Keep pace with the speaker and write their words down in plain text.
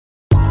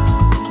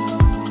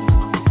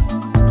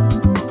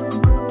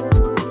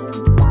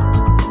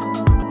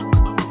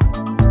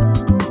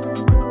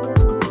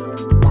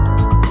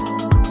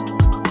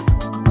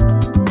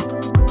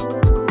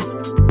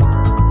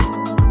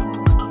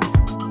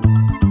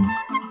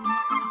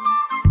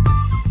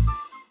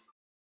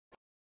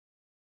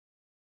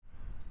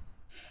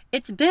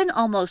It's been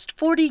almost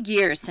 40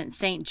 years since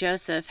St.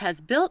 Joseph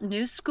has built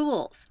new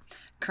schools.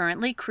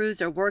 Currently,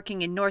 crews are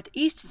working in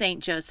Northeast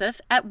St.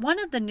 Joseph at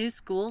one of the new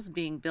schools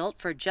being built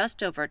for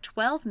just over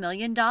 $12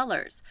 million.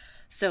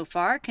 So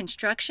far,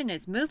 construction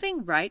is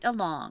moving right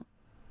along.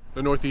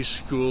 The Northeast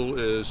School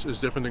is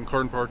different than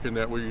Carden Park in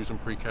that we're using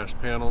precast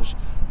panels,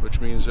 which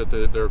means that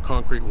there are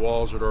concrete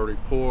walls that are already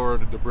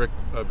poured, the brick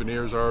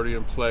veneers are already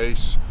in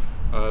place,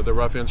 the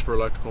rough ends for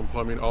electrical and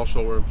plumbing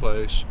also are in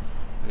place,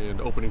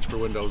 and openings for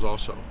windows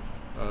also.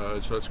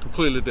 So it's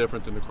completely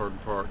different than the Carden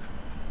Park.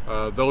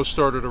 Those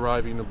started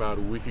arriving about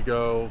a week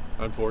ago.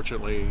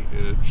 Unfortunately,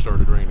 it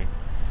started raining.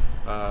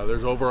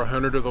 There's over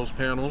 100 of those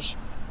panels,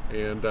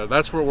 and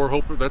that's what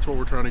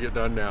we're trying to get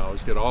done now,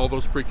 is get all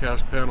those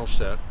precast panels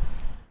set.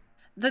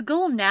 The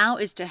goal now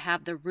is to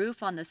have the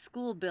roof on the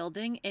school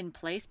building in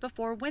place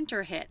before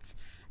winter hits.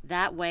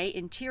 That way,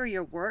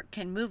 interior work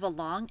can move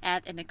along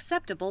at an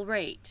acceptable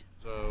rate.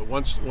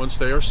 Once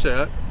they are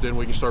set, then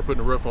we can start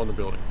putting a roof on the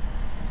building.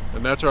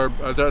 And that's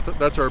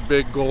our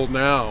big goal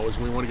now, is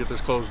we want to get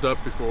this closed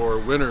up before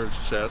winter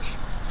sets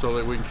so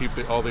that we can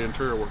keep all the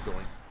interior work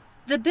going.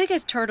 The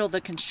biggest hurdle the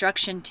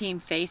construction team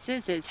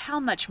faces is how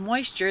much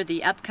moisture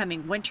the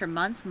upcoming winter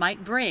months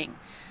might bring.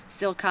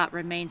 Silcott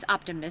remains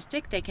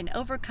optimistic they can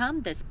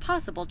overcome this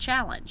possible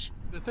challenge.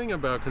 The thing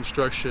about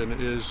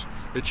construction is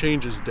it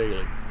changes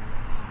daily.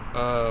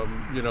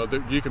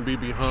 You can be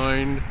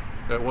behind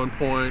at one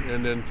point,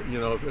 and then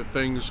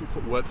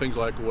if wet things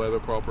like the weather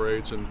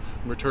cooperates and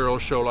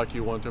materials show like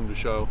you want them to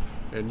show,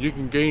 and you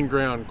can gain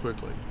ground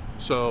quickly.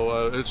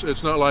 So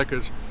it's not like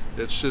it's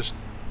just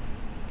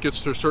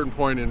gets to a certain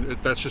point and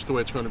that's just the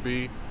way it's going to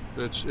be.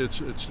 It's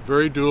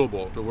very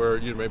doable to where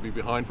you may be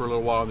behind for a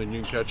little while and then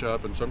you can catch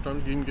up, and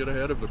sometimes you can get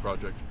ahead of the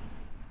project.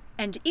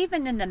 And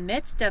even in the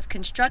midst of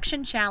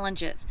construction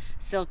challenges,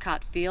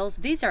 Silcott feels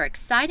these are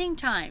exciting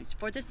times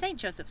for the St.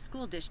 Joseph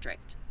School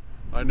District.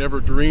 I never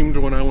dreamed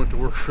when I went to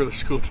work for the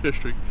school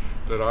district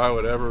that I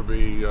would ever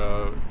be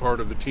part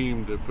of the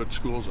team to put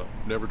schools up.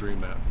 Never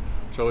dreamed that.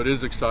 So it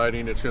is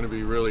exciting. It's going to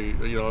be really, it's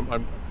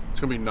going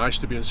to be nice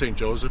to be in St.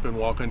 Joseph and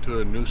walk into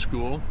a new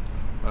school.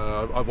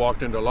 I've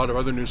walked into a lot of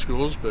other new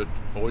schools, but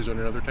always in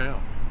another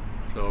town.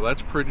 So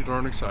that's pretty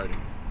darn exciting.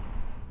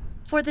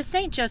 For the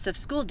St. Joseph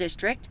School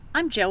District,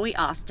 I'm Joey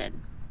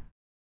Austin.